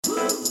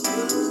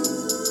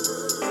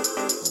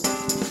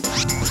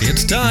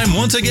It's time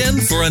once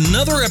again for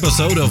another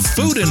episode of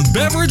Food and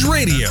Beverage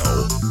Radio.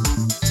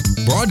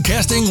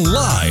 Broadcasting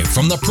live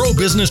from the Pro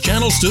Business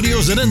Channel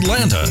studios in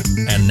Atlanta.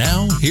 And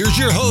now, here's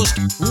your host,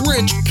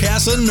 Rich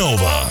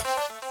Casanova.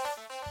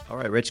 All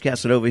right, Rich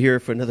Casanova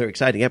here for another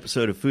exciting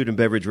episode of Food and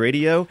Beverage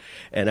Radio.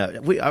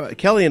 And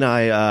Kelly and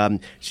I,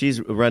 she's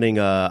running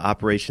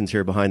operations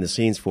here behind the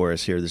scenes for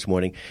us here this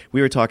morning.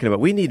 We were talking about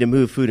we need to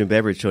move Food and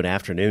Beverage to an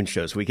afternoon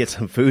show so we get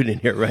some food in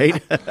here,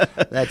 right?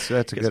 That's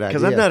a good idea.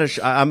 Because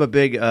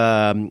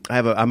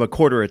I'm a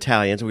quarter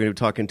Italian, so we're going to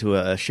be talking to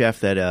a chef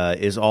that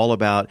is all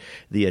about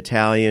the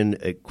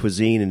Italian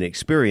cuisine and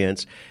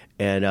experience.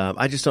 And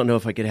I just don't know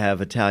if I could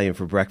have Italian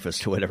for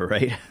breakfast or whatever,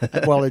 right?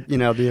 Well,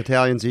 the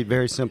Italians eat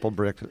very simple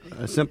breakfast,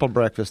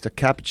 a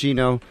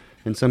cappuccino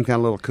and some kind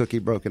of little cookie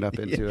broken up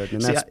into it,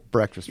 and that's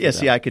breakfast.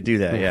 I could do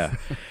that, yeah.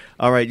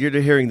 All right, you're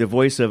hearing the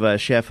voice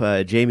of Chef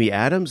Jamie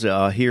Adams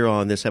here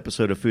on this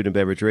episode of Food and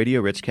Beverage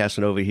Radio. Rich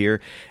Casanova here,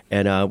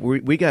 and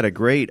we got a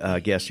great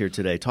guest here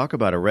today. Talk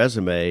about a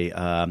resume.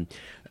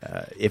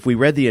 If we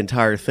read the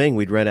entire thing,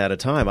 we'd run out of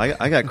time.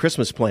 I got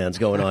Christmas plans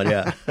going on,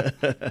 yeah.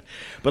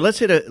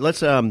 But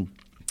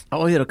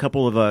I'll hit a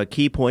couple of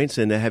key points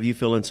and have you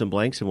fill in some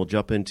blanks, and we'll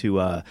jump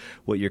into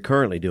what you're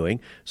currently doing.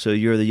 So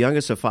you're the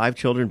youngest of 5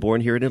 children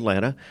born here in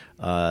Atlanta,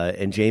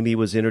 and Jamie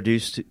was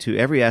introduced to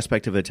every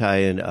aspect of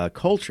Italian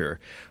culture,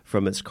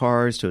 from its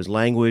cars to his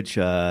language,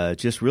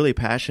 just really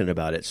passionate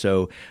about it.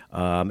 So,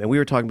 and we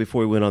were talking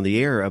before we went on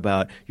the air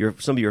about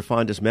some of your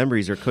fondest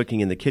memories are cooking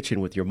in the kitchen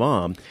with your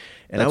mom.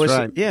 And That's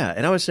right. Yeah,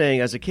 and I was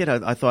saying, as a kid,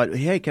 I thought,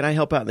 hey, can I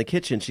help out in the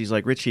kitchen? She's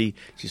like, Richie,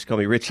 she used to call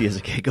me Richie as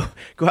a kid,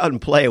 go out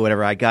and play or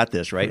whatever, I got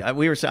this, right?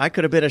 I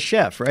could have been a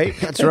chef, right?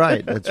 That's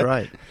right.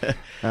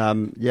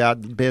 Being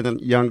the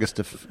youngest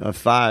of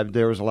 5,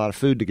 there was a lot of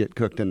food to get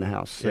cooked in the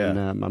house. Yeah.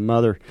 And my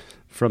mother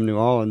from New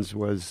Orleans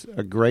was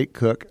a great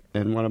cook,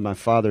 and one of my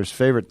father's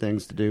favorite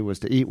things to do was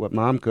to eat what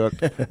Mom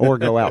cooked or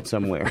go out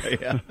somewhere.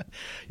 Yeah.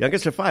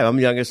 Youngest of 5. I'm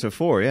youngest of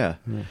 4, yeah.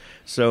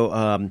 So,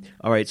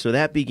 all right, so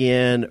that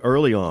began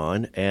early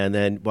on, and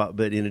then,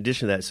 but in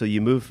addition to that, so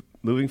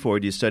moving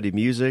forward, you studied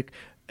music,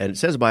 and it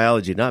says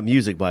biology, not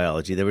music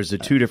biology. There was the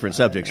 2 different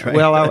subjects, right?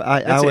 Well,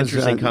 I was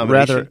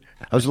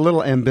I was a little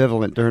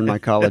ambivalent during my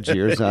college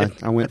years. I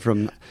went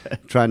from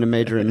trying to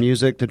major in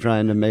music to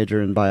trying to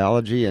major in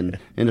biology, and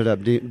ended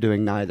up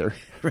doing neither.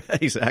 Right,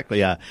 exactly,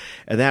 yeah.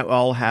 And that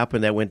all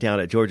happened. That went down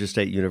at Georgia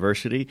State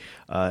University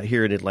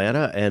here in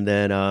Atlanta, and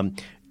then.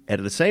 And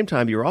at the same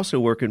time, you were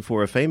also working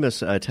for a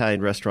famous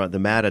Italian restaurant, the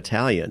Mad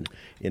Italian,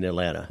 in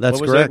Atlanta.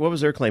 That's correct. What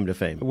was their claim to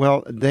fame?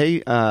 Well, they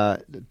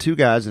 2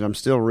 guys that I'm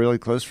still really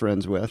close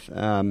friends with.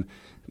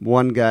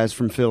 One guy's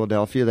from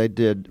Philadelphia. They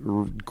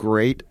did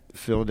great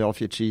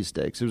Philadelphia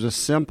cheesesteaks. It was a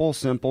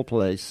simple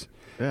place.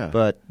 Yeah.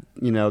 But,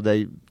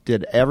 they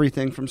did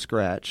everything from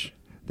scratch.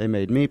 They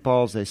made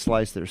meatballs. They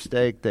sliced their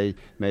steak. They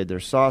made their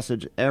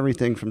sausage,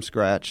 everything from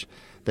scratch.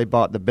 They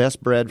bought the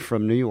best bread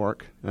from New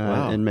York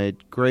and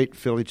made great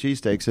Philly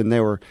cheesesteaks, and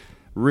they were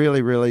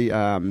really, really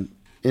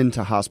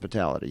into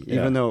hospitality.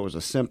 Yeah. Even though it was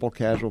a simple,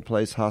 casual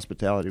place,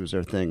 hospitality was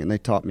their thing, and they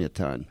taught me a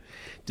ton.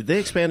 Did they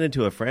expand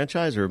into a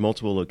franchise or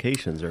multiple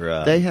locations?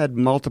 Or They had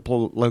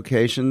multiple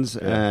locations,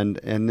 and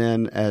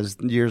then as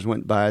years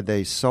went by,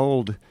 they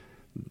sold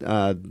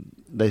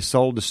the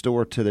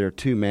store to their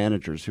 2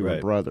 managers who were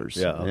brothers.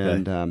 Yeah,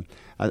 okay. And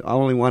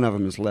only one of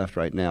them is left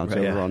right now. It's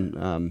Right, over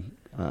on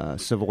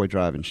Savoy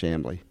Drive in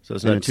Chamblee. So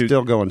it's and not it's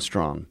still going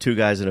strong. 2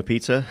 guys and a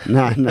pizza?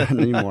 Not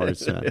anymore.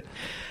 It's,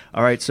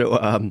 all right,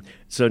 so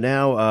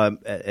now,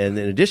 and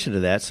in addition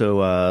to that,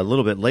 so a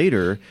little bit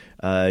later,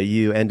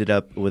 you ended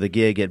up with a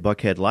gig at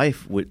Buckhead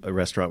Life, a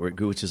restaurant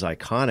which is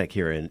iconic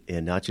here in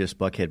not just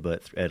Buckhead,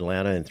 but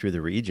Atlanta and through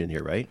the region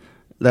here, right?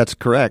 That's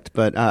correct.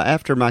 But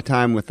after my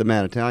time with the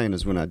Mad Italian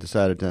is when I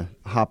decided to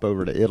hop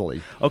over to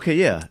Italy. Okay,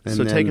 yeah. And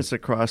so take us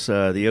across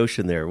the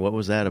ocean there. What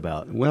was that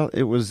about? Well,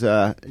 it was,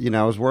 I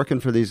was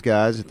working for these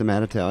guys at the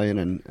Mad Italian,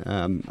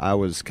 and I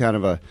was kind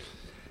of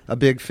a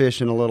big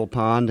fish in a little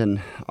pond, and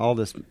all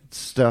this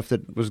stuff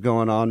that was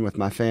going on with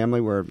my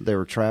family where they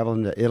were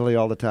traveling to Italy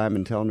all the time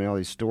and telling me all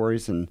these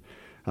stories, and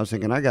I was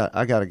thinking, I got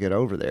to get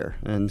over there.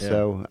 And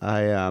so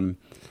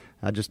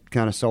I just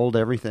kind of sold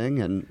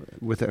everything, and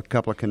with a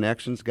couple of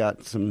connections,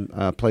 got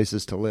some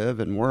places to live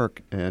and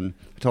work. And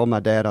I told my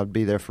dad I'd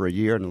be there for a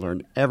year and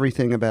learn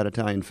everything about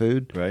Italian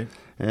food. Right.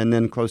 And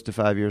then close to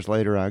 5 years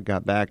later, I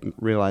got back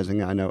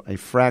realizing I know a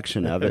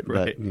fraction of it,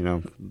 Right.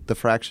 but the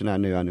fraction I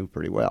knew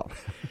pretty well.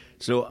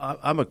 So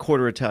I'm a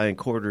quarter Italian,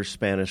 quarter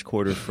Spanish,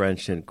 quarter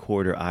French, and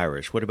quarter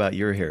Irish. What about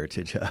your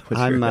heritage?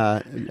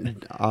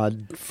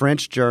 I'm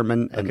French,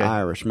 German, and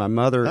Irish. My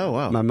mother,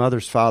 My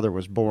mother's father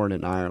was born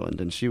in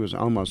Ireland, and she was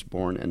almost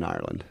born in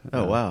Ireland.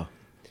 Oh wow!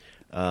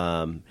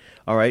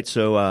 All right,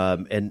 so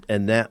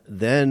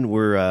then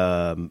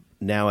we're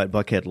now at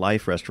Buckhead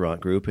Life Restaurant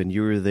Group, and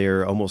you were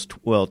there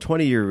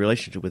 20-year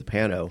relationship with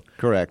Pano.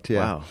 Correct. Yeah.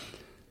 Wow.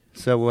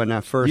 So when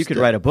I first... You could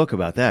write a book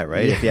about that,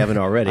 right, if you haven't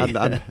already.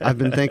 I've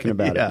been thinking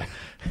about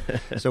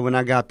it. So when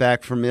I got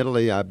back from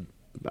Italy, I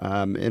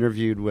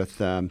interviewed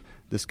with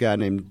this guy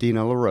named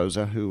Dino La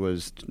Rosa, who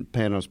was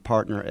Pano's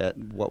partner at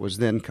what was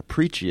then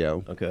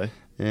Capriccio. Okay.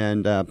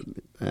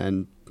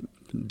 And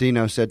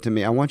Dino said to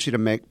me, "I want you to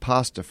make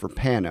pasta for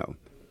Pano."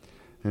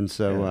 And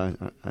so,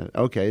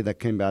 okay, that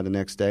came by the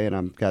next day, and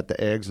I've got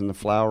the eggs and the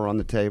flour on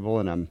the table,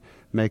 and I'm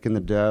making the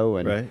dough,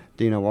 and right.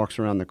 Dino walks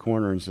around the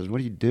corner and says,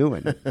 "What are you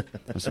doing?"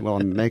 I said, "Well,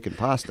 I'm making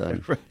pasta."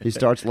 And he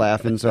starts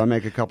laughing, so I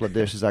make a couple of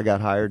dishes. I got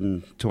hired,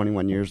 and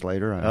 21 years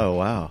later, oh,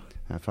 wow.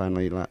 I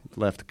finally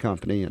left the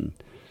company, and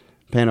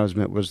Pano's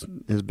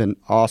has been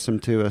awesome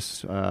to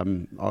us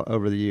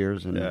over the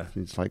years, and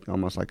it's like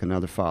almost like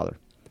another father.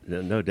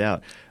 No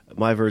doubt.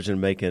 My version of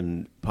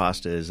making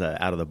pasta is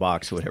out of the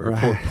box or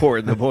whatever, pour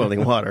it in the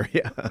boiling water.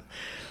 Yeah.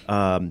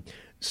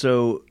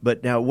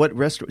 But now what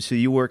restaurant? So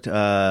you worked.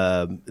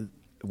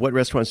 What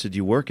restaurants did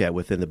you work at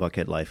within the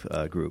Buckhead Life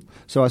group?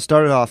 So I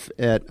started off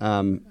at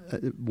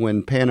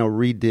when Pano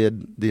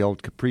redid the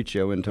old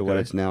Capriccio into what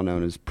it's now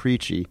known as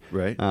Pricci.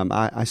 Right.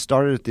 I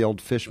started at the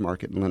old fish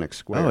market in Lenox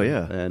Square. Oh,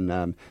 yeah.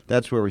 And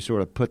that's where we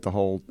sort of put the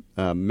whole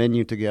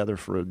menu together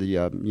for the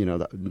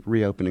the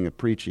reopening of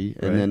Pricci.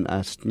 And then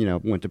I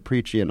went to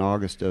Pricci in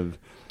August of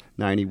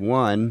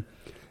 '91.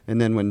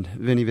 And then when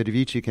Vini Vidi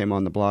Vici came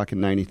on the block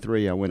in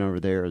 '93, I went over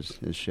there as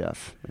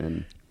chef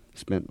and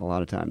spent a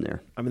lot of time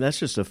there. I mean, that's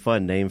just a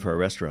fun name for a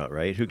restaurant,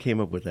 right? Who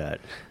came up with that?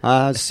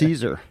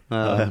 Caesar.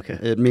 Okay.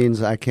 It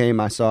means I came,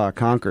 I saw, I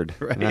conquered.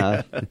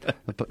 Right.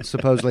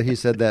 Supposedly he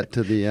said that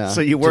to the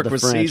So you worked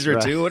with French, Caesar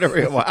right? too?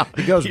 Whatever. Wow.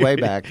 It goes way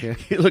back.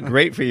 You look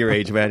great for your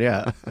age, man.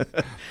 Yeah.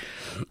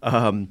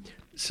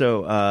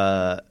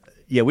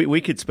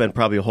 We could spend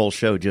probably a whole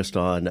show just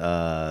on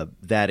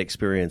that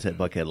experience at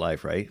Buckhead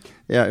Life, right?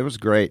 Yeah, it was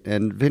great.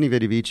 And Vini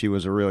Vidi Vici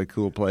was a really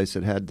cool place.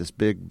 It had this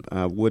big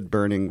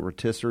wood-burning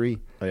rotisserie.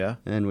 Oh, yeah?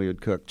 And we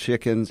would cook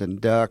chickens and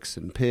ducks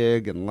and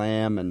pig and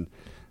lamb and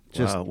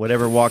just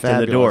whatever walked in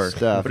the door,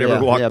 stuff.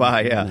 Whatever walked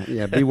by,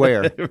 Yeah,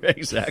 beware.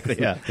 Exactly,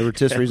 yeah. The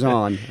rotisserie's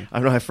on.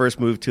 I know I first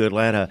moved to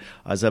Atlanta,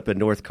 I was up in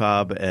North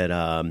Cobb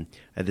and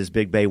at this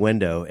big bay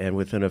window, and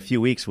within a few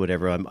weeks,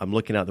 I'm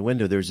looking out the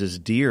window, there's this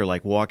deer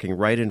like walking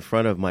right in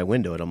front of my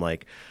window, and I'm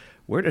like,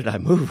 where did I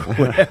move?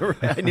 Whatever.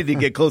 I need to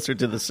get closer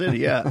to the city,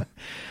 yeah.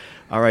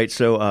 All right,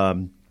 so,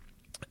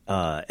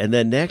 and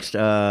then next, we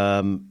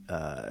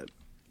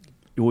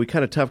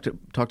kind of talked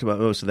about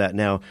most of that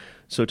now.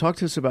 So talk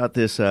to us about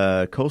this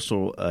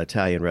coastal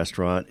Italian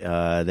restaurant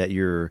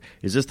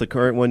is this the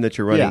current one that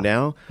you're running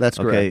now? That's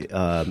correct.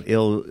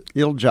 Il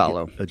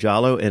Giallo.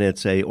 Giallo, and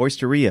it's a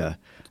osteria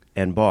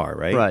and bar,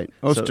 right? Right.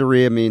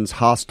 Osteria means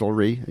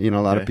hostelry. A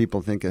lot of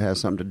people think it has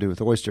something to do with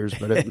oysters,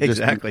 but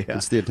exactly,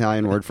 it's the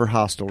Italian word for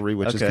hostelry,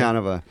 which is kind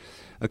of a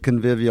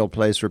convivial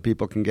place where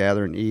people can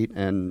gather and eat.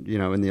 And,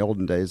 in the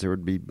olden days, there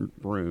would be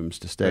rooms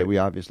to stay. Right. We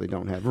obviously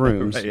don't have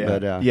rooms. Right, yeah.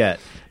 But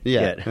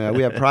Yet.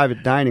 we have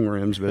private dining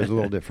rooms, but it's a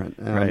little different.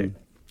 Right.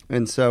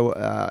 And so,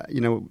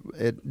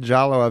 at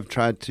Giallo, I've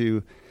tried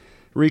to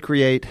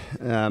recreate,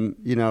 a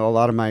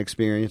lot of my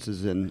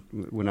experiences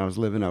when I was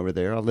living over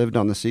there. I lived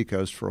on the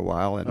seacoast for a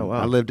while, and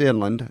I lived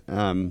inland.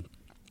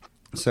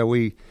 So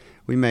we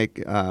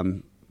make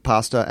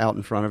pasta out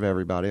in front of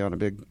everybody on a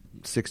big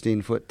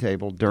 16-foot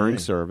table during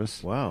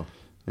service. Wow.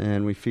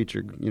 And we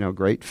feature,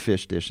 great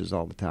fish dishes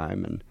all the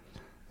time. And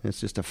it's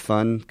just a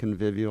fun,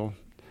 convivial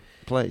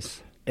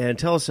place. And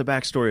tell us the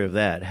backstory of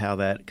that, how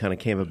that kind of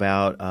came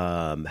about,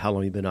 how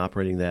long you've been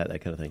operating that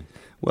kind of thing.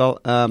 Well,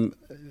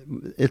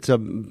 it's a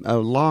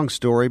long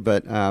story,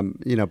 but, and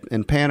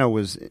Pano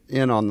was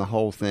in on the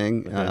whole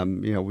thing.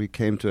 Okay. We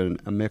came to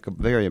a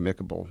very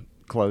amicable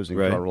closing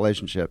to our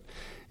relationship.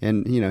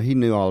 And, he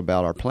knew all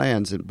about our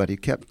plans, but he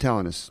kept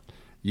telling us,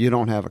 you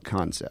don't have a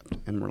concept.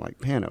 And we're like,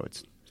 Pano,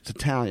 it's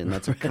Italian.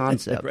 That's a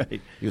concept.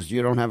 Right. He goes,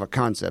 you don't have a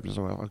concept. I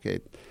said, well, okay,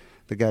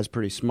 the guy's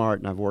pretty smart,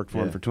 and I've worked for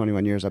him for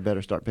 21 years. I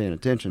better start paying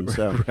attention.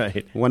 So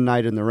one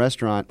night in the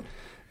restaurant,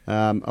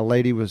 a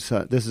lady was,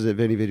 this is at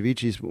Vini Vidi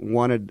Vici's,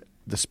 wanted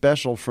the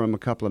special from a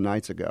couple of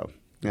nights ago.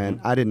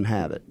 And I didn't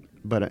have it,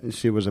 but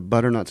she was a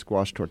butternut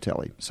squash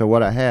tortelli. So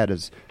what I had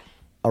is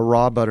a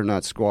raw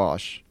butternut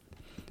squash,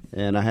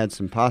 and I had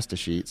some pasta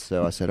sheets.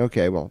 So I said,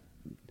 okay, well,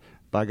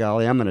 by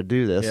golly, I'm going to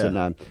do this. Yeah. And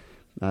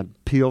I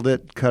peeled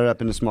it, cut it up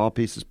into small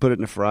pieces, put it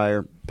in the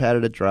fryer,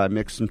 patted it dry,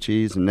 mixed some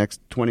cheese, and next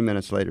 20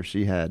 minutes later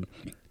she had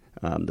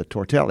the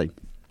tortelli.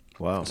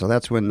 Wow. So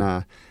that's when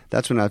I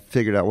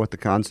figured out what the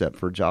concept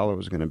for Giallo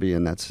was going to be,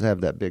 and that's have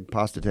that big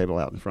pasta table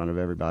out in front of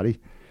everybody.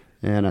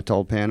 And I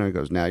told Pano, he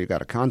goes, now you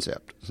got a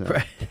concept. So,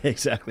 right,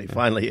 exactly.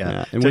 Finally,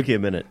 yeah. It took you a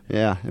minute.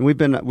 Yeah, and we've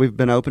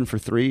been open for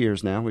 3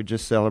 years now. We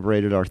just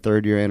celebrated our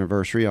 3rd year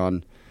anniversary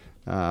on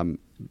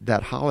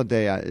that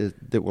holiday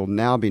that will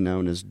now be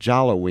known as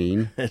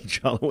Jalloween.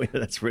 Jalloween,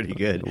 that's pretty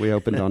good. We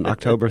opened on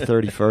October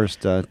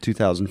 31st,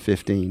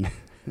 2015.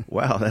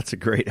 Wow, that's a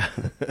great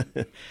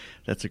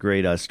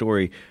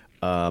story.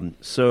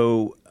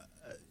 So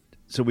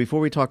before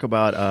we talk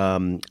about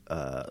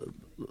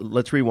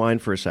let's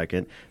rewind for a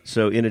second.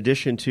 So, in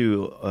addition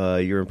to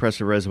your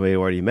impressive resume you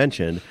already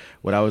mentioned,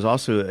 what I was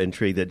also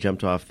intrigued that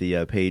jumped off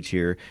the page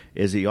here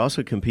is that you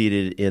also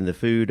competed in the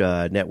Food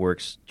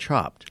Network's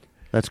Chopped.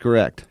 That's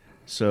correct.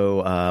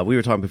 So we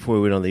were talking before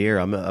we went on the air.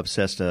 I'm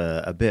obsessed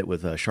a bit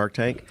with Shark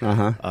Tank.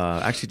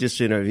 Actually, just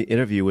an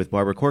interview with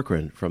Barbara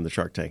Corcoran from the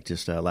Shark Tank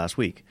just last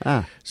week.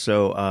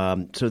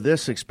 So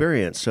this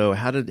experience. So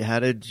how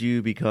did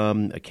you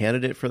become a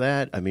candidate for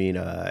that? I mean,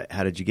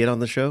 how did you get on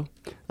the show?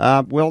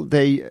 Well,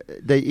 they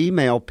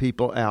email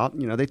people out.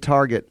 You know, they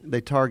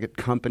target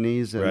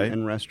companies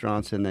and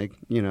restaurants, and I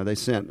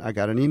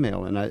got an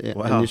email, and I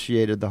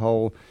initiated the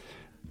whole.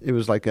 It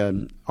was like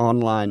an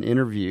online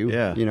interview,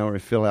 where they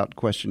fill out a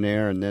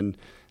questionnaire, and then,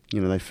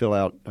 they fill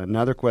out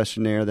another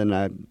questionnaire.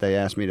 Then they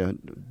asked me to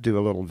do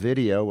a little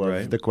video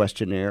of the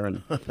questionnaire,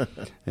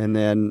 and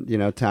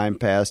then, time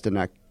passed, and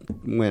I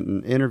went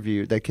and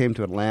interviewed. They came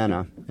to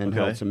Atlanta and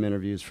held some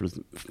interviews for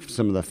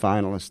some of the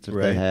finalists that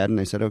they had, and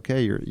they said,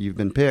 "Okay, you've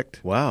been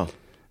picked." Wow!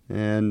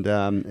 And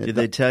did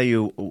they tell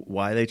you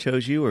why they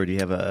chose you, or do you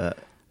have a?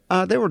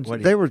 They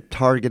were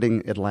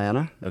targeting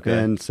Atlanta,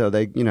 and so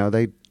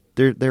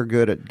They're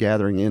good at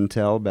gathering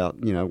intel about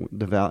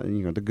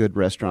the good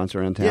restaurants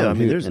around town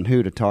and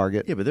who to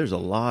target. Yeah, but there's a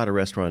lot of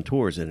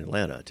restaurateurs in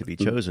Atlanta to be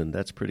chosen.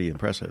 That's pretty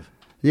impressive.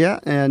 Yeah,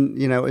 and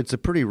it's a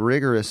pretty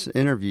rigorous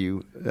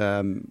interview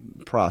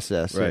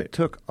process. Right. It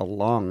took a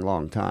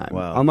long time.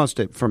 Wow.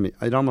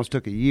 It almost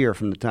took a year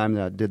from the time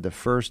that I did the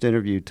first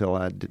interview till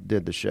I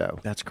did the show.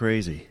 That's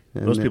crazy.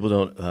 Most people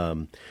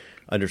don't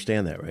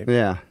understand that, right?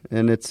 Yeah,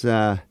 and it's.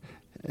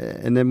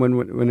 And then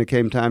when it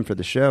came time for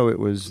the show, it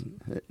was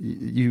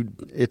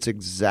it's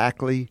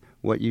exactly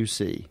what you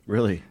see.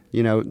 Really?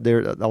 There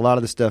a lot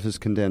of the stuff is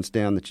condensed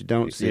down that you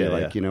don't see.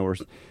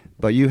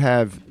 But you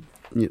have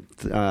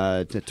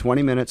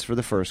 20 minutes for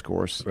the first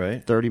course,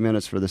 30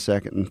 minutes for the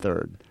second and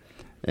third,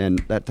 and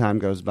that time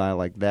goes by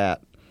like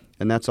that.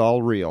 And that's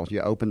all real.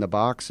 You open the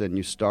box and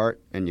you start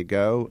and you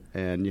go,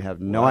 and you have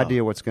no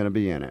idea what's going to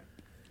be in it.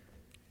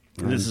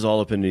 This is all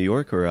up in New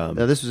York, or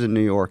this was in New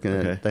York,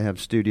 and they have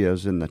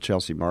studios in the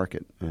Chelsea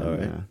Market.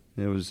 And,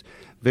 it was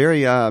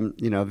very,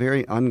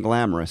 very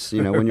unglamorous.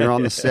 When you're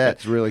on the set,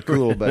 it's really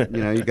cool, but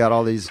you got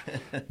all these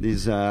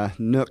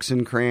nooks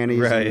and crannies,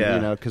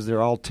 because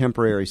they're all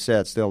temporary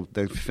sets.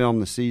 They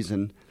film the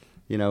season,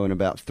 in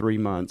about 3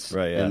 months,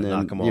 and then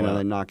knock them all out.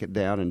 They knock it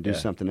down and do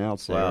something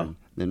else there, and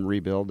then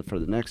rebuild for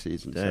the next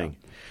season. Dang.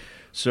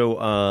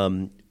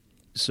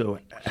 So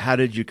how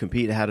did you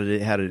compete? How did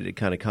it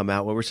kind of come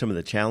out? What were some of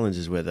the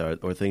challenges with it,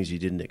 or things you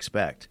didn't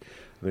expect?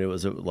 I mean,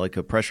 was it like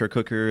a pressure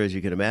cooker, as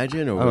you can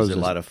imagine, or was it a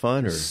lot of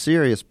fun? Or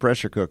serious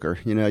pressure cooker.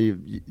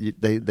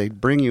 They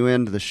bring you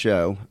into the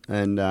show,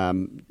 and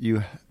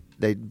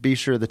they be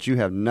sure that you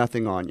have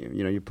nothing on you.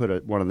 You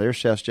put one of their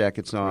chef's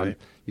jackets on. Right.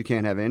 You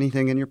can't have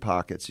anything in your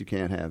pockets. You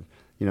can't have.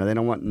 They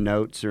don't want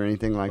notes or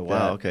anything like that.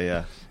 Wow, okay,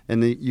 yeah.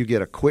 And you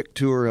get a quick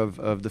tour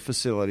of the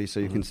facility, so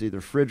you can see the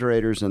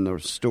refrigerators and the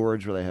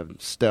storage where they have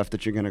stuff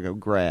that you're going to go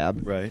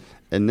grab. Right.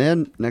 And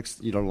then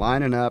next,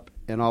 lining up,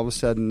 and all of a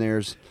sudden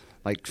there's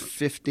like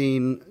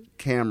 15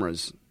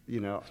 cameras.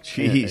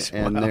 Jeez,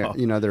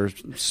 and there's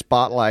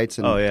spotlights.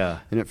 And,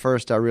 and at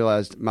first I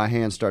realized my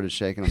hands started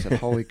shaking. I said,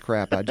 "Holy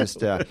crap!" I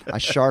just I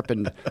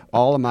sharpened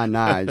all of my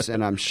knives,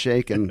 and I'm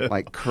shaking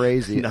like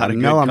crazy. I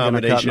know I'm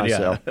going to cut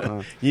myself.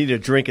 You need a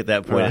drink at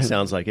that point. Right. It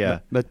sounds like,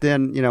 But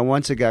then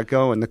once it got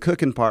going, the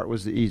cooking part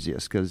was the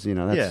easiest because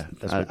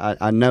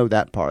I know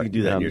that part. You can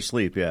do that in your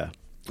sleep,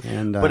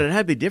 but it had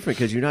to be different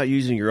because you're not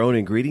using your own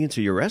ingredients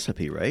or your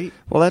recipe, right?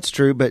 Well, that's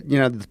true. But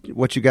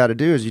what you got to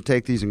do is you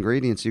take these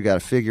ingredients, you got to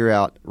figure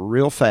out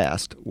real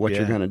fast what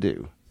you're going to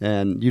do,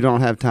 and you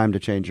don't have time to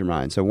change your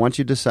mind. So once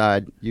you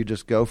decide, you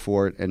just go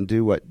for it and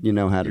do what you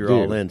know how to do. You're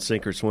all in,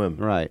 sink or swim,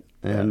 right?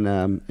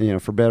 And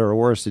for better or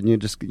worse, and you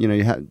just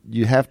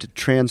you have to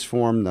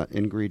transform the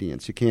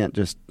ingredients. You can't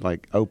just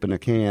like open a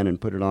can and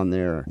put it on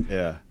there,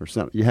 or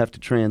something. You have to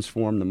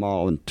transform them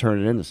all and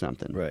turn it into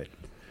something, right?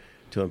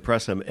 To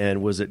impress them.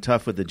 And was it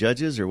tough with the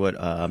judges, or what?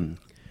 How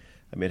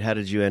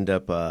did you end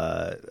up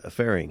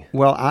faring?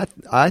 Well,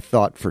 I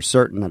thought for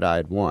certain that I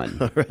had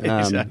won.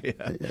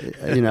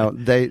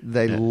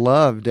 They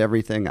loved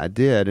everything I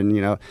did,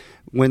 and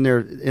when they're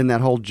in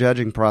that whole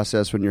judging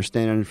process, when you're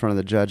standing in front of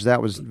the judge,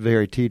 that was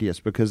very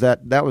tedious because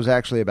that was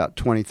actually about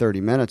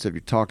 20-30 minutes of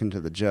you talking to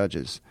the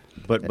judges.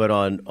 But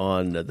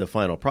on the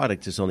final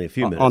product, it's only a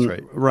few minutes,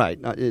 right? Right.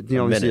 You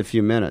only see a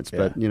few minutes.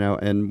 But,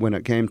 and when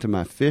it came to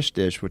my fish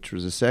dish, which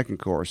was the second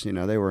course,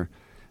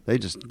 they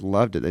just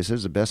loved it. They said it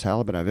was the best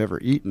halibut I've ever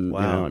eaten.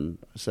 Wow. And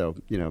so,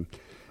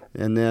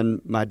 and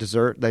then my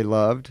dessert they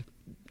loved.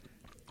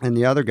 And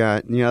the other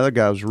guy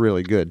was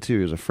really good, too.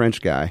 He was a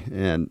French guy,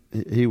 and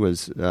he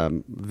was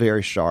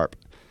very sharp.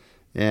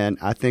 And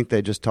I think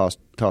they just tossed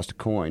a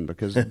coin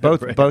because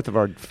both of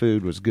our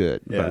food was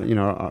good. Yeah.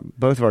 But,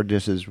 both of our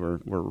dishes were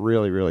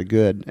really, really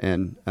good.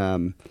 And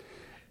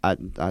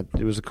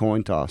it was a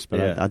coin toss, but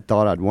I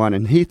thought I'd won,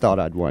 and he thought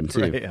I'd won,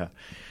 too. Right, yeah.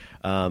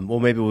 Well,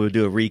 maybe we'll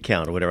do a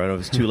recount or whatever. I don't know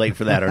if it's too late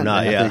for that or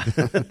not. Yeah.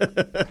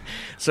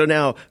 So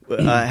now,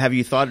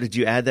 did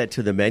you add that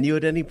to the menu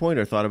at any point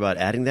or thought about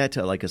adding that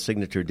to like a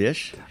signature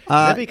dish?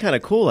 That'd be kind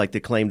of cool, like the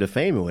claim to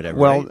fame or whatever.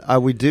 Well, right?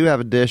 We do have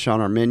a dish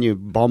on our menu,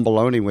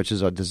 bomboloni, which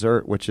is a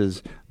dessert, which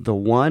is the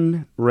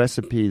one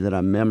recipe that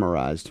I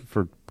memorized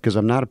because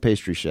I'm not a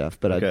pastry chef,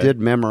 but Okay. I did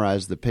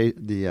memorize the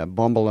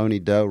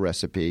bomboloni dough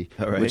recipe,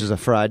 All right. which is a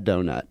fried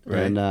donut.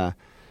 Right.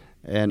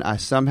 And I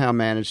somehow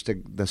managed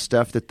the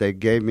stuff that they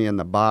gave me in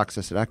the box,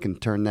 I said, I can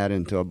turn that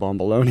into a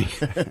bomboloni.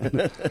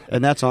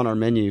 And that's on our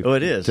menu. Oh,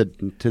 it is?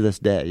 To this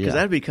day, Because yeah.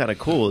 that'd be kind of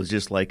cool. It's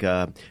just like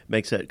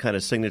makes that kind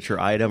of signature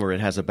item, or it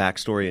has a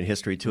backstory and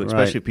history to it.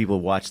 Especially Right. if people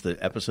watch the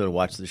episode,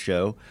 watch the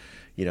show.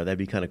 That'd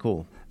be kind of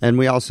cool. And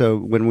we also,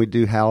 when we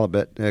do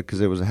halibut, because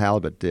it was a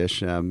halibut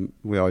dish,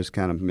 we always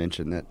kind of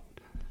mention that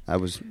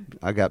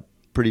I got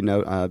pretty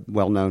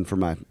well known for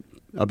my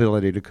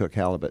ability to cook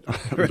halibut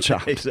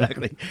chopped.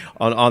 Exactly.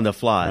 On the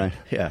fly. Right.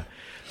 Yeah.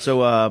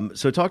 So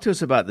talk to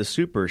us about the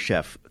Super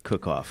Chef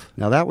Cook-Off.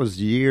 Now, that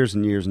was years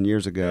and years and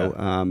years ago,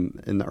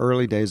 in the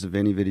early days of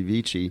Veni Vidi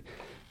Vici,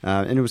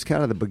 and it was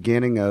kind of the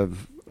beginning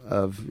of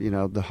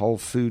the whole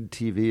food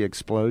TV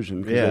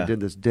explosion, because Yeah. they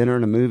did this dinner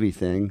and a movie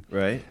thing,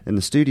 Right. and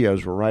the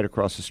studios were right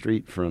across the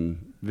street from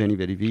Veni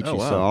Vidi Vici, Oh,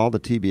 wow. so all the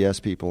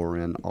TBS people were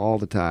in all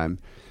the time,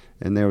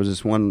 and there was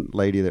this one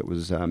lady that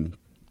was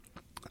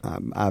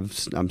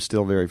I'm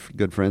still very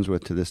good friends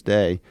with to this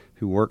day,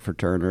 who worked for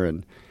Turner,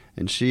 and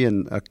she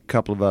and a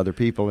couple of other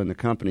people in the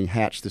company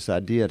hatched this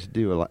idea to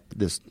do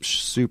this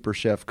Super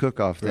Chef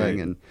Cook-Off thing, Right.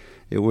 and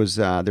it was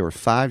there were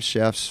 5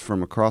 chefs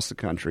from across the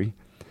country.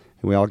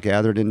 We all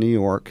gathered in New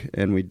York,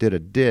 and we did a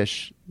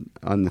dish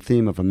on the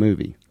theme of a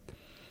movie,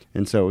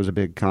 and so it was a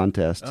big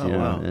contest. Oh,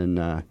 wow.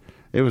 And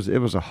it was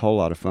a whole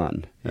lot of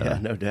fun. Yeah,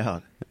 no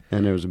doubt.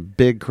 And there was a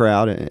big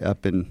crowd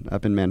up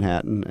in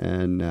Manhattan,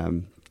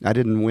 and I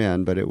didn't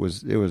win, but it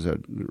was a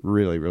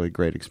really, really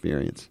great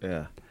experience.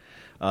 Yeah.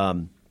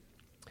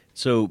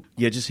 So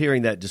just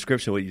hearing that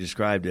description, what you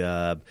described,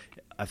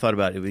 I thought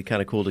about it would be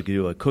kind of cool to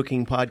do a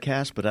cooking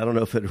podcast, but I don't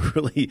know if it would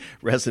really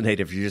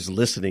resonate if you're just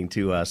listening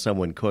to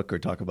someone cook or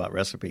talk about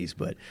recipes.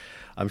 But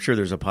I'm sure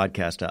there's a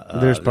podcast.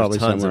 There's probably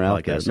tons somewhere of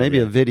out there. podcasts. Maybe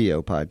a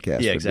video podcast. Yeah,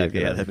 would be a exactly.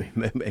 good Yeah, idea.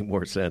 that'd make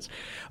more sense.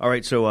 All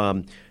right,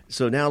 so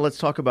now let's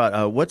talk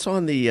about what's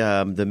on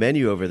the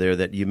menu over there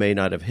that you may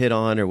not have hit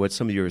on, or what's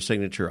some of your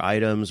signature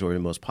items, or the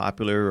most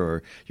popular,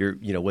 or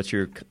what's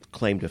your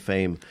claim to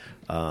fame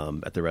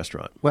at the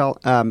restaurant? Well,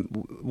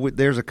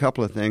 there's a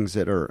couple of things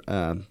that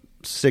are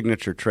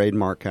signature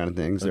trademark kind of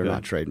things. They're Okay.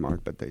 not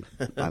trademark, but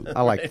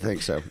I like to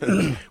think so.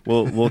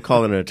 We'll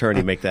call an attorney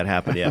and make that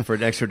happen. Yeah, for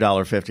an extra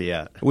 $1.50.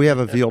 Yeah. We have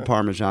a veal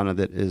parmigiana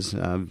that is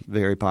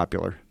very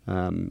popular.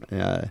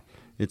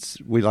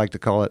 We like to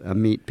call it a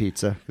meat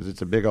pizza because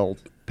it's a big old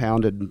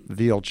pounded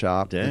veal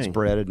chop. Dang. It's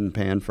breaded and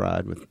pan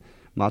fried with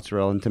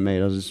mozzarella and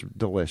tomatoes. It's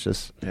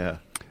delicious. Yeah.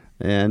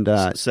 And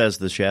Says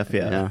the chef.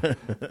 Yeah.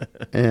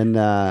 And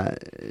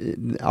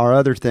our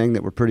other thing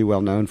that we're pretty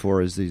well known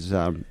for is these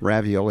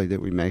ravioli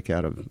that we make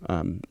out of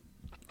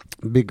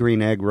big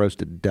green egg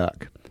roasted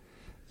duck.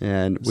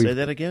 And Say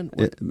that again.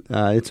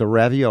 it's a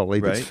ravioli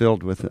that's Right.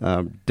 filled with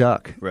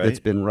duck Right. that's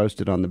been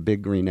roasted on the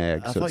big green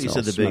egg. I so thought it's you all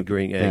said the smoked. big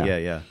green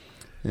egg. Yeah.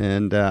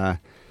 And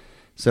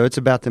so it's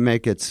about to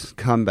make its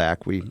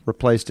comeback. We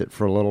replaced it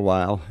for a little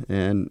while,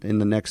 and in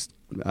the next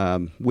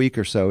week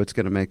or so, it's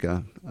going to make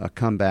a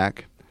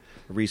comeback.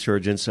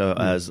 Resurgence,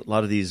 as a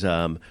lot of these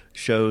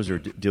shows are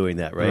doing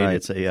that, right? Right.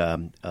 It's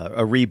a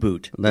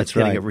reboot. That's it's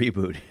getting right. a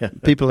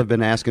reboot. People have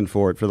been asking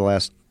for it for the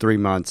last 3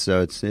 months,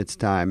 so it's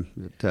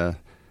time to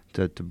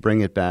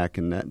bring it back.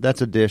 And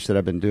that's a dish that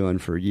I've been doing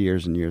for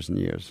years and years and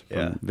years. From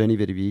Yeah. Veni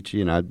Vidi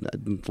Vici, and I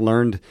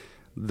learned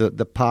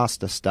the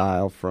pasta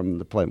style from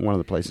one of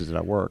the places that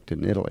I worked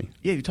in Italy.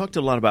 Yeah, you talked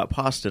a lot about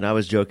pasta, and I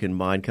was joking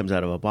mine comes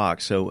out of a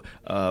box. So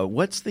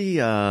what's the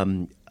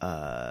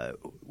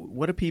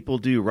what do people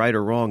do right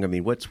or wrong? I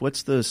mean,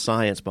 what's the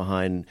science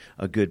behind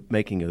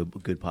making a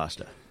good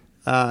pasta?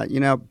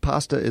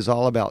 Pasta is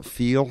all about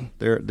feel.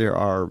 There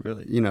are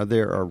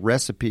there are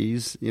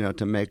recipes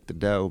to make the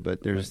dough, but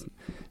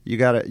you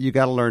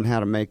gotta learn how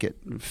to make it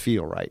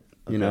feel right.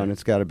 Okay. And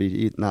it's got to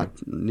be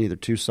neither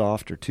too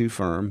soft or too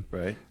firm.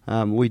 Right.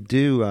 We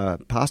do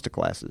pasta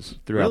classes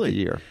throughout Really? the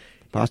year.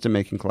 Pasta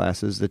making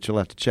classes that you'll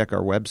have to check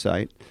our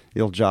website,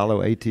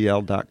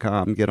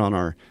 ilgialloatl.com, get on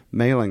our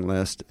mailing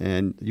list,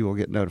 and you will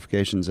get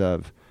notifications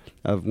of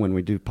when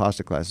we do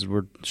pasta classes.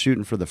 We're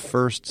shooting for the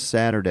first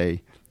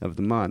Saturday of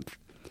the month,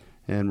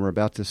 and we're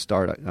about to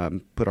start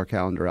put our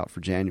calendar out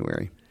for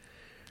January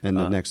and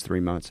the next 3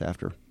 months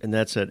after. And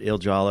that's at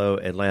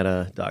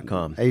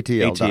ilgialloatlanta.com.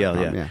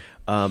 ATL.com,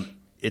 yeah.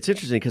 It's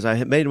interesting because I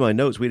had made in my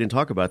notes, we didn't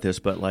talk about this,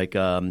 but like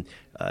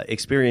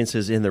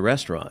experiences in the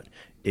restaurant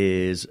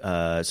is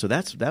so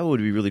that would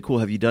be really cool.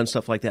 Have you done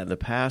stuff like that in the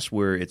past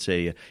where it's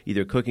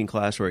either a cooking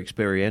class or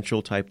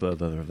experiential type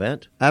of an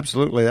event?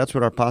 Absolutely. That's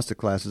what our pasta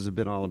classes have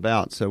been all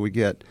about. So we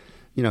get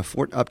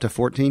up to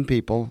 14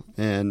 people,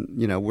 and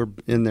we're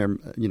in there.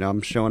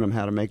 I'm showing them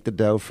how to make the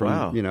dough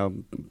from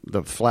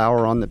the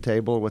flour on the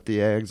table with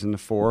the eggs and the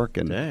fork,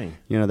 and Dang.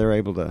 they're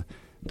able to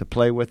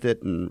play with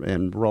it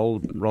and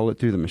roll it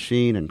through the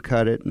machine and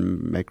cut it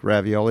and make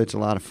ravioli. It's a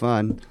lot of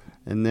fun.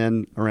 And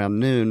then around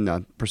noon,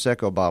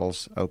 Prosecco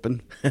bottles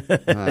open.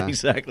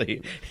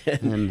 Exactly.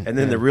 And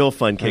then the real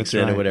fun kicks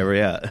in, right. or whatever.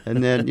 Yeah.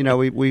 And then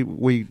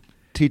we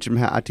teach them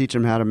I teach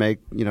them how to make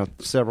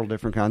several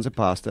different kinds of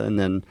pasta, and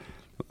then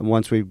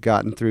once we've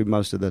gotten through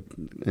most of the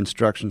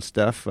instruction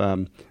stuff,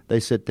 they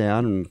sit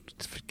down and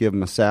give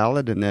them a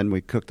salad, and then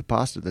we cook the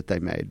pasta that they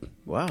made.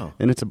 Wow.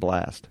 And it's a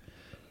blast.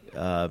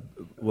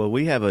 Well,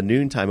 we have a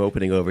noontime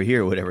opening over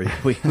here. Whatever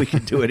we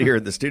can do it here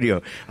in the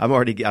studio. I'm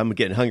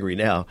getting hungry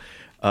now.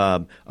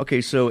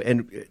 Okay, so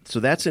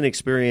that's an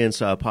experience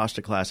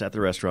pasta class at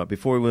the restaurant.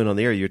 Before we went on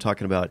the air, you were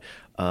talking about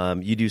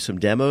you do some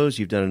demos.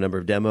 You've done a number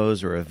of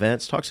demos or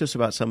events. Talk to us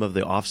about some of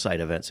the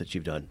off-site events that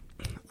you've done.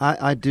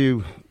 I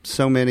do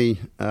so many,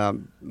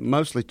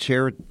 mostly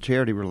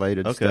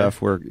charity-related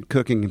stuff. We're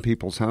cooking in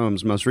people's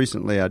homes. Most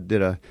recently, I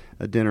did a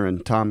dinner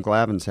in Tom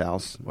Glavin's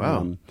house.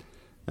 Wow.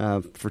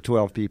 For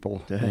 12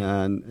 people. Dang.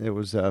 And it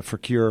was for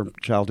Cure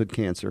Childhood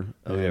Cancer.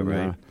 Oh, yeah,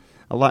 right.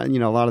 A lot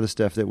of the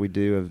stuff that we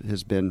do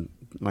has been,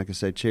 like I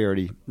say,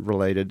 charity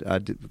related.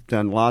 I've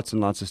done lots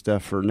and lots of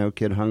stuff for No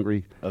Kid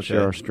Hungry,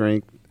 Share Our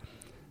Strength.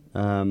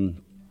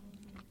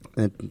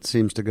 It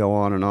seems to go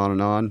on and on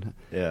and on.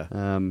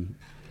 Yeah.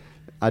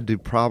 I do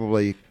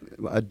probably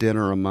a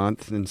dinner a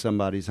month in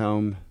somebody's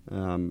home.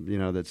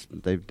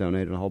 They've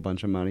donated a whole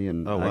bunch of money,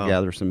 and I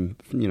gather some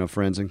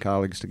friends and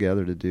colleagues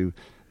together to do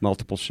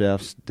multiple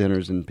chefs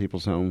dinners in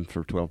people's home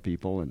for 12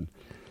 people, and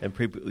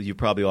you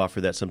probably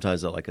offer that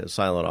sometimes at like a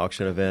silent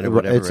auction event or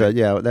whatever.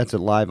 That's a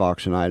live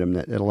auction item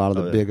at a lot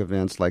of the big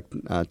events like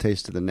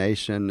Taste of the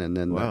Nation, and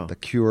then the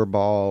Cure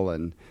Ball,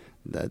 and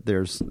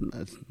there's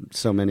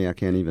so many I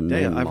can't even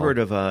name. I've heard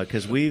of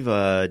because we've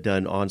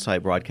done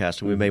on-site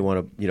broadcasts, and we may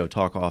want to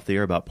talk off the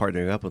air about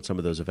partnering up on some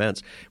of those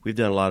events. We've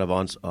done a lot of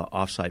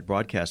off-site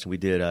broadcasts, and we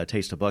did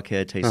Taste of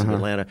Buckhead, Taste of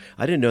Atlanta.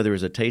 I didn't know there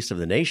was a Taste of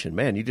the Nation.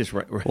 Man, you just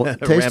ramped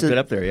it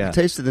up there. Yeah,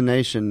 Taste of the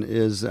Nation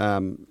is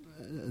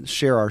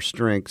Share Our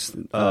Strengths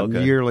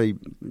yearly,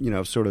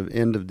 sort of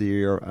end of the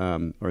year,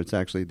 or it's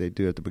actually they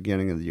do it at the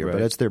beginning of the year, but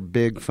it's their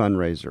big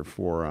fundraiser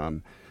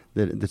for.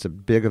 That's a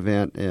big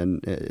event,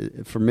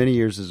 and for many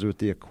years is with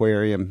the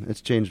aquarium. It's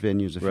changed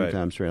venues a few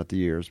times throughout the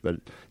years, but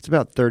it's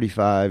about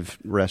 35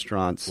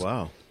 restaurants.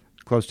 Wow,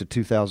 close to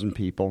 2,000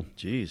 people.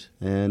 Jeez,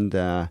 and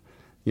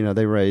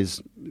they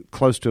raise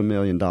close to $1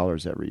 million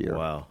every year.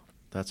 Wow,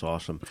 that's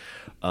awesome.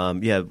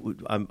 I'm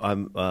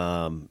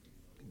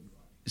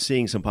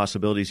seeing some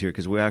possibilities here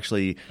because we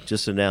actually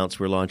just announced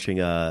we're launching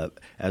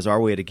as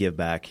our way to give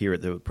back here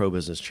at the Pro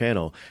Business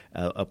Channel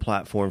a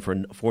platform for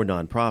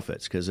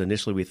nonprofits, because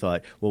initially we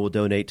thought, well, we'll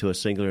donate to a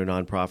singular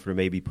nonprofit or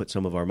maybe put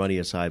some of our money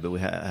aside, but we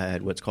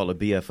had what's called a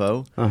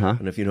BFO. I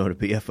don't know if you know what a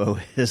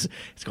BFO is.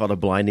 It's called a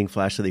blinding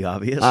flash of the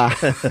obvious.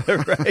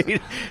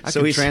 Right? I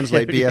can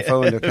translate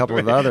BFO into a couple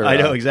of other. I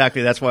know,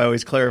 exactly. That's why I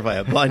always clarify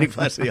a blinding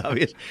flash of the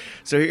obvious.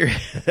 So here,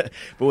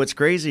 but what's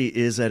crazy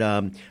is that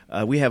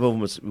we have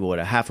almost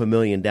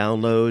 500,000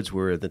 downloads.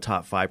 We're the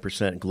top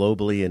 5%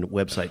 globally in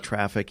website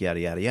traffic,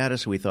 yada, yada, yada.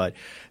 So we thought,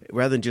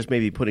 rather than just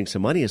maybe putting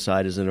some money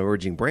aside as an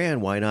emerging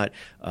brand, why not,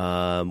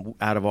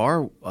 out of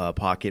our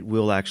pocket,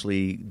 we'll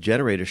actually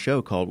generate a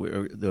show called,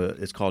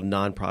 it's called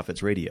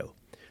Nonprofits Radio,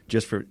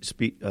 just for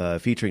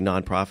featuring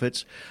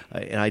nonprofits,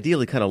 and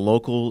ideally kind of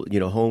local,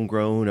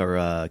 homegrown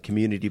or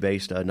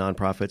community-based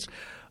nonprofits.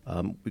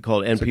 We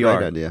call it NPR. It's a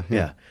great idea.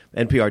 Yeah.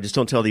 NPR. Just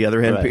don't tell the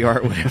other NPR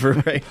or whatever,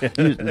 right?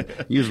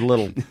 use a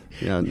little,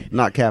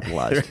 not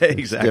capitalized. Right,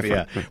 exactly.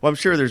 Yeah. Well, I'm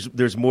sure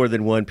there's more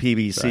than one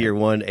PBC or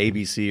one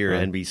ABC or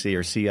NBC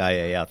or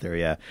CIA out there.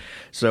 Yeah.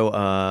 So,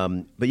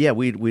 but yeah,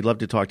 we'd love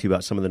to talk to you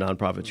about some of the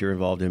nonprofits you're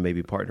involved in.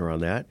 Maybe partner on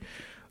that.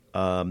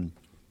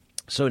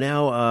 So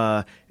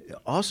now,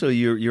 also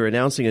you're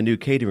announcing a new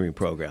catering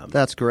program.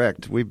 That's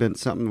correct. We've been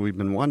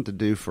wanting to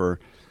do for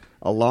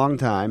a long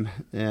time,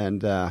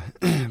 and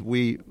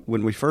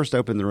when we first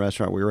opened the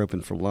restaurant, we were open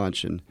for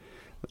lunch, and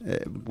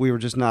we were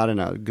just not in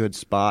a good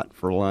spot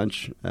for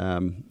lunch.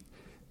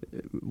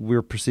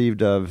 We're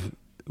perceived as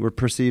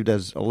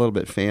a little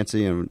bit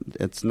fancy, and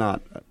it's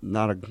not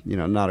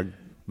a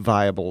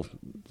viable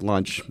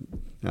lunch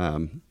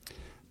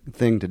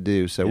thing to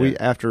do. So we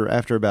after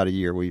about a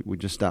year, we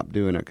just stopped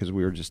doing it because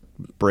we were just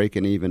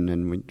breaking even,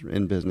 and we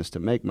in business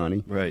to make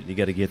money. Right, you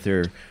got to get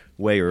there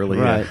way early.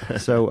 Right.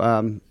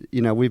 So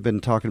we've been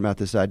talking about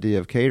this idea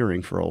of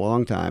catering for a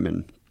long time,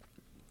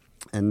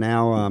 and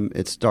now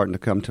it's starting to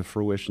come to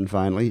fruition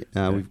finally.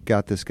 We've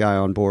got this guy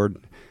on board,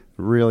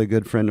 a really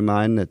good friend of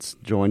mine that's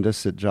joined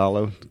us at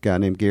Jalo, a guy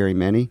named Gary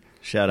Meny.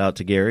 Shout out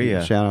to Gary.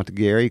 Yeah. Shout out to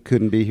Gary.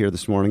 Couldn't be here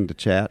this morning to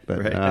chat,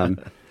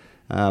 but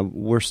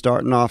we're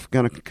starting off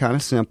kind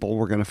of simple.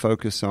 We're going to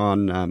focus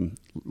on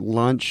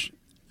lunch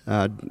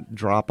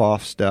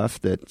drop-off stuff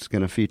that's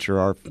going to feature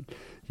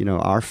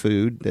our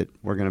food that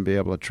we're going to be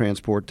able to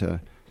transport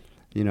to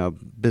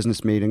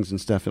business meetings and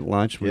stuff at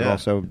lunch. We've Yeah.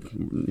 also,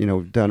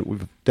 we've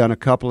done a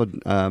couple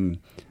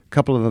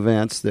of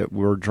events that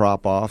were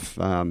drop off,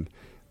 and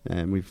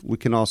we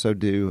can also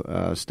do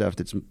stuff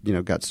that's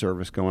got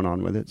service going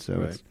on with it. So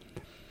Right.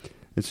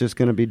 it's just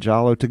going to be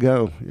Jalo to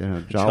go,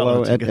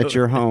 Jalo to go. at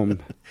your home.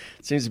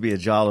 Seems to be a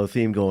Jalo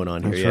theme going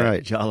on here. That's yeah.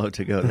 right. Jalo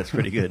to go. That's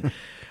pretty good.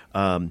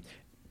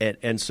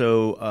 And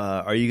so,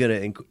 are you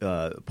going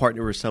to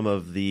partner with some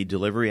of the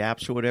delivery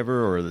apps or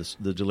whatever, or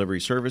the delivery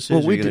services?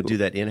 Well, are you going to do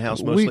that in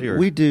house mostly? Or?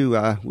 We do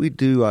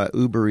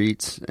Uber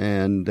Eats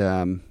and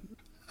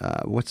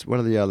what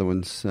are the other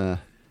ones?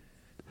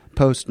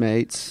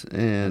 Postmates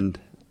and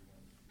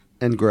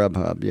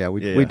Grubhub. Yeah,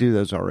 we do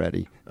those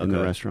already in the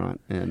Okay.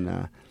 restaurant.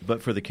 And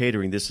But for the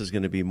catering, this is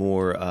going to be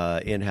more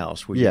in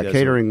house.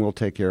 catering will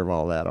take care of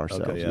all that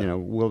ourselves. Okay, yeah.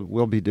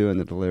 We'll be doing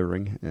the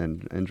delivering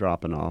and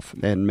dropping off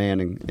and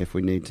manning if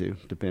we need to,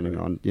 depending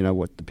on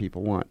what the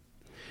people want.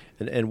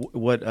 And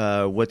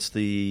what's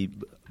the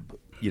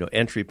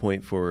entry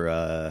point for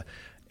a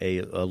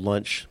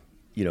lunch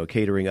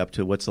catering up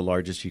to what's the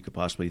largest you could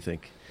possibly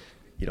think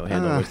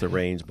handle with the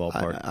range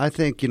ballpark? I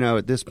think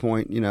at this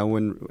point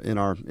when in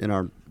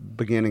our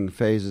beginning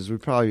phases we're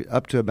probably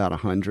up to about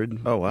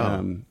 100. Oh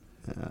wow.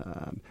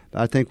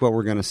 I think what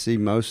we're going to see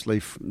mostly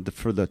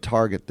for the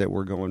target that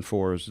we're going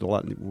for is a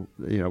lot.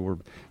 We're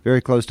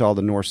very close to all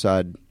the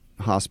Northside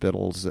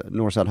hospitals,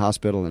 Northside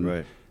Hospital and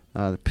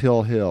Right.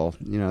 Pill Hill.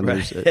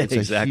 Right. It's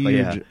Exactly,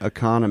 a huge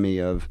economy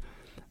of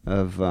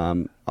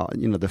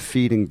the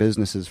feeding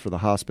businesses for the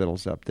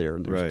hospitals up there.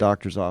 And there's Right.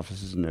 doctors'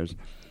 offices, and there's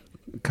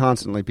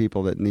constantly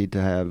people that need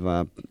to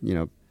have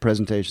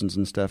presentations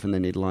and stuff, and they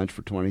need lunch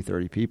for 20,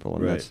 30 people,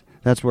 and Right.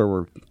 that's where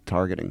we're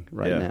targeting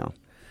right Yeah. now.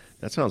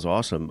 That sounds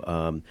awesome.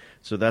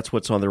 So that's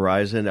what's on the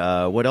horizon.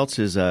 What else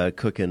is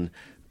cooking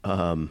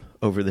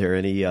over there?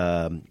 Any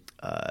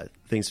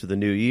things for the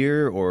new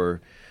year,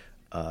 or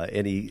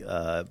any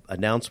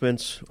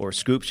announcements or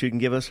scoops you can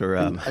give us?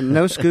 Or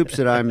No scoops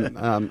that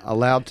I'm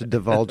allowed to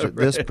divulge at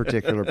this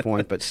particular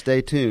point, but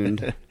stay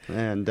tuned.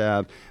 And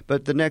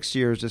but the next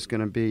year is just going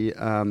to be,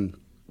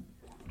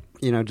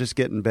 just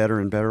getting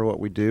better and better what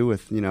we do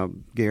with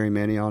Gary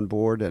Manny on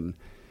board and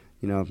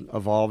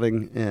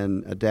evolving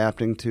and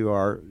adapting to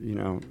our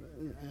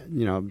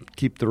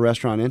keep the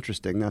restaurant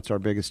interesting. That's our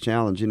biggest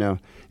challenge.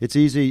 It's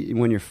easy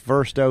when you're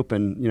first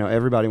open.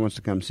 Everybody wants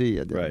to come see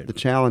you. Right. The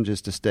challenge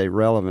is to stay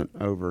relevant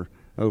over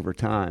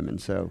time,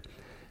 and so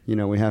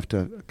we have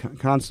to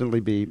constantly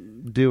be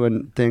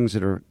doing things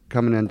that are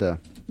coming into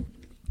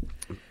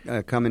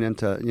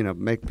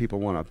make people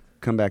want to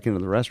come back into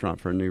the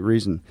restaurant for a new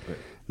reason. Right.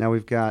 Now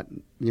we've got,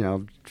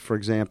 for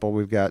example,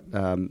 we've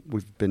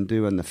been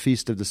doing the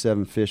Feast of the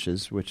Seven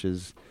Fishes, which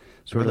is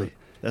sort really? of.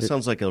 That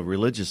sounds like a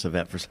religious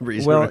event for some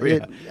reason. Well,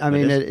 Yeah.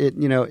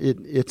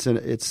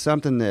 it's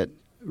something that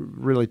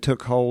really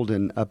took hold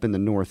up in the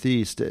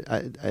Northeast.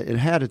 It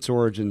had its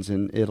origins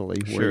in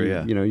Italy, Sure,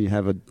 where you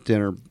have a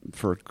dinner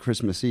for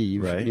Christmas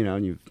Eve, Right.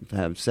 and you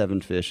have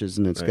seven fishes,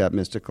 and it's Right. got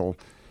mystical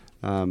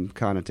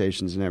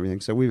connotations and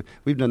everything. So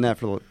we've done that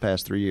for the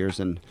past 3 years,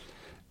 and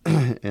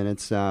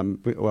it's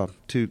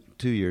 2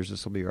 years.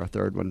 This will be our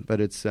third one, but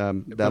it's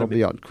that'll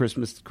be on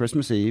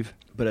Christmas Eve.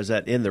 But is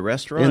that in the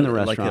restaurant? In the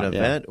like an restaurant, yeah.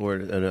 event, or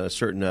in a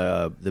certain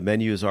the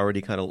menu is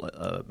already kind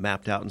of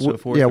mapped out and so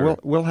forth? Yeah, or?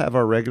 we'll have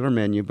our regular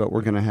menu, but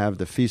we're going to have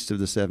the Feast of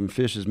the Seven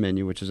Fishes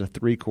menu, which is a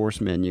 3-course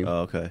menu.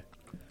 Oh, okay.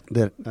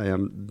 That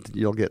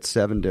you'll get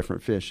 7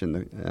 different fish in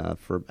the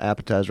for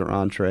appetizer,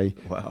 entree,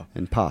 Wow.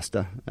 and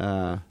pasta.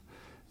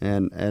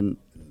 And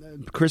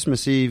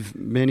Christmas Eve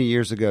many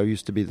years ago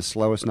used to be the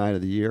slowest night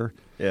of the year.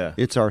 Yeah.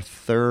 It's our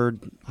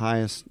 3rd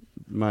highest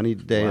money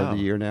day of Wow. the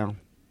year now.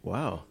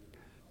 Wow,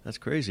 that's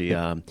crazy.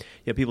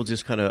 People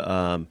just kind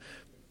of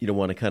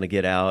want to kind of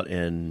get out,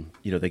 and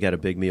they got a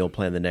big meal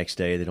planned the next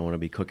day. They don't want to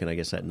be cooking, I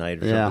guess, that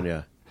night or something.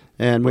 Yeah.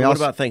 And What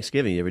about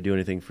Thanksgiving? You ever do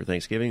anything for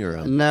Thanksgiving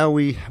or? No,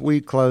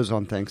 we close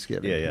on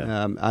Thanksgiving.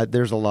 Yeah.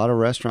 There's a lot of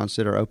restaurants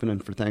that are opening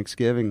for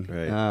Thanksgiving.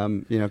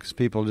 Right. Because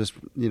people just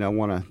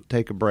want to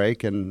take a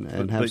break and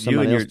have but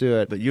somebody else do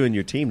it. But you and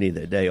your team need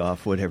that day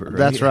off, whatever. Right?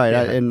 That's right,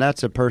 Yeah. and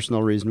that's a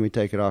personal reason we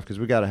take it off, because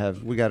we got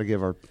to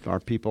give our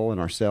people and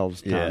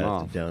ourselves time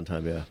off.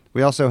 Downtime. Yeah.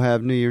 We also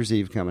have New Year's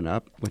Eve coming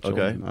up, which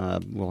Okay.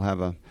 we'll have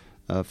a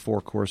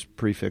 4-course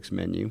prefix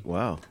menu.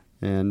 Wow.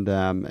 And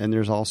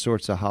there's all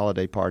sorts of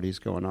holiday parties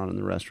going on in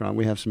the restaurant.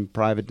 We have some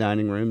private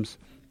dining rooms,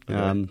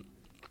 Okay.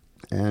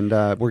 and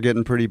we're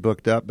getting pretty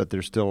booked up, but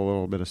there's still a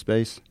little bit of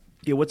space.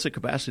 Yeah. What's the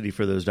capacity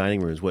for those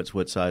dining rooms?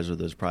 What size are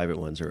those private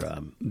ones? Or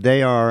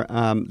They are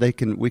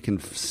we can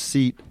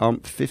seat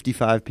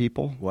 55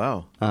 people.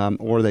 wow.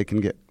 Or they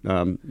can get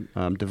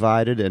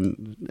divided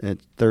and at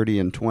 30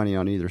 and 20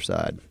 on either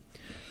side.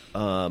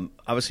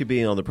 Obviously,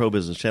 being on the Pro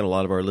Business Channel, a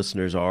lot of our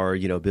listeners are,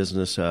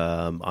 business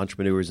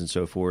entrepreneurs and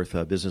so forth,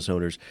 business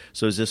owners.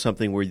 So is this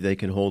something where they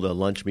can hold a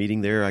lunch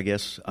meeting there, I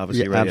guess?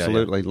 Obviously, Yeah, right?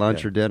 absolutely. Yeah.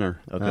 Lunch or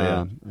dinner. Okay,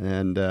 yeah.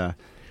 And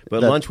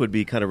But lunch would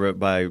be kind of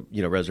by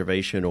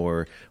reservation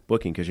or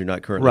booking, because you're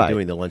not currently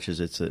doing the lunches.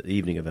 It's an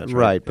evening event,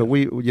 right? Right, but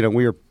we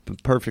are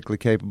perfectly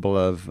capable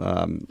of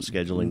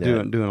scheduling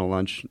that. doing a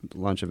lunch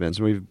events.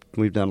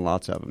 We've done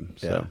lots of them.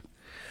 So,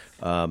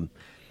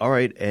 all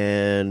right,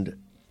 and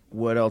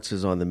what else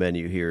is on the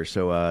menu here?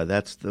 So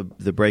that's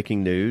the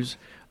breaking news.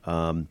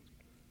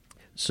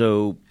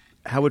 So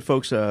how would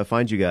folks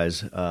find you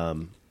guys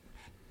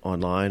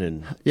online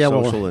and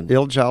social?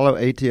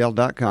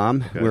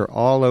 IlJalloATL.com. Okay. We're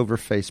all over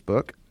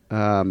Facebook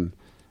and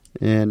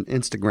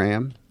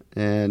Instagram,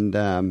 and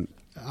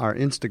our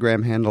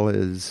Instagram handle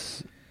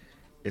is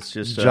it's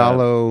just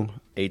Jallo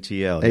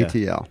ATL.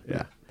 ATL.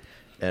 Yeah.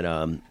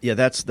 And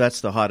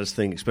that's the hottest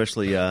thing,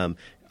 especially.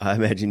 I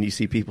imagine you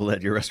see people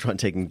at your restaurant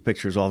taking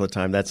pictures all the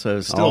time. That's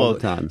all the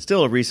time.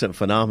 Still a recent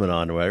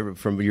phenomenon, right?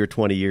 From your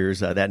 20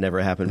 years. That never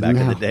happened back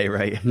in the day,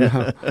 right?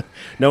 No.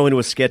 No one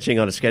was sketching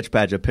on a sketch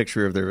pad a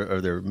picture of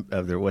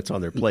their what's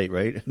on their plate,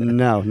 right?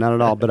 No, not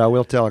at all. But I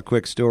will tell a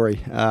quick story.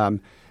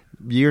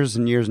 Years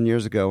and years and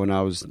years ago, when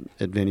I was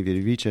at Veni Vidi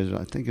Vici,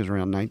 I think it was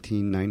around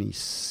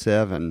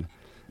 1997,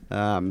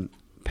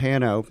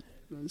 Pano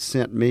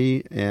sent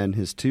me and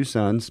his two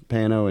sons,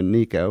 Pano and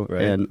Nico,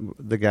 and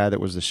the guy that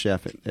was the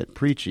chef at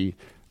Pricci,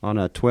 on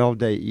a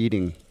 12-day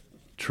eating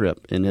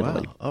trip in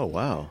Italy. Wow. Oh,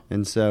 wow.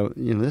 And so,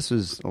 this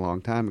was a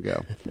long time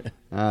ago.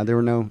 There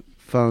were no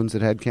phones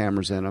that had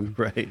cameras in them.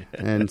 Right.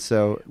 And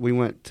so we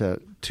went to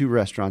 2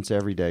 restaurants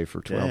every day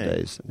for 12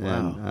 days.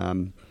 Wow.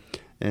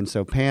 And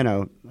so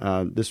Pano,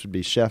 this would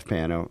be Chef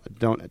Pano.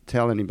 Don't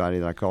tell anybody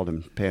that I called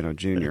him Pano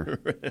Jr.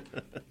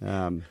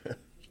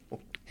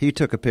 He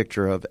took a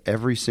picture of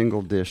every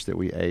single dish that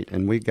we ate,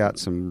 and we got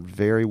some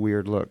very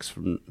weird looks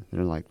from.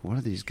 They're like, "What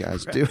are these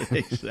guys doing?"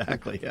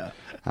 Exactly. Yeah.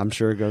 I'm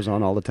sure it goes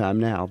on all the time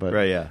now, but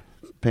yeah.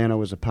 Pano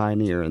was a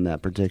pioneer in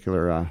that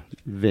particular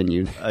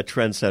venue. A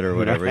trendsetter or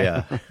whatever.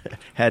 Yeah.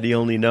 Had he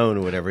only known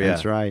or whatever. Yeah.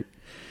 That's right.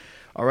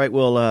 All right,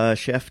 well,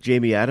 Chef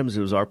Jamie Adams,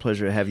 it was our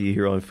pleasure to have you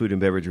here on Food and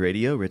Beverage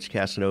Radio. Rich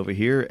Casanova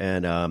here,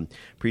 and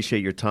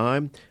appreciate your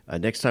time.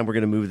 Next time we're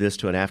going to move this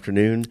to an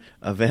afternoon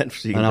event,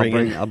 so you can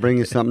I'll bring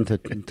you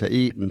something to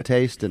eat and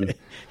taste. And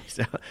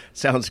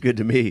sounds good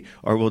to me.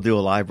 Or we'll do a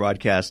live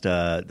broadcast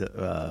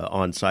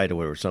on site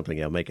or something.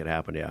 Yeah, make it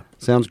happen. Yeah,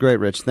 sounds great,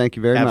 Rich. Thank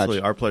you very much.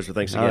 Absolutely, our pleasure.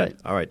 Thanks again.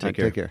 All right, take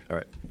care. Take care. All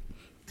right.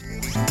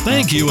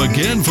 Thank you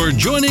again for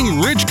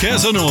joining Rich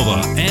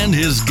Casanova and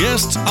his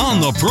guests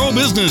on the Pro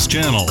Business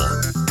Channel.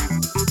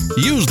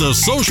 Use the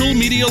social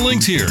media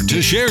links here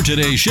to share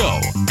today's show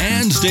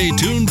and stay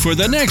tuned for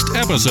the next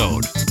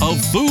episode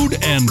of Food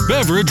and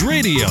Beverage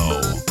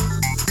Radio.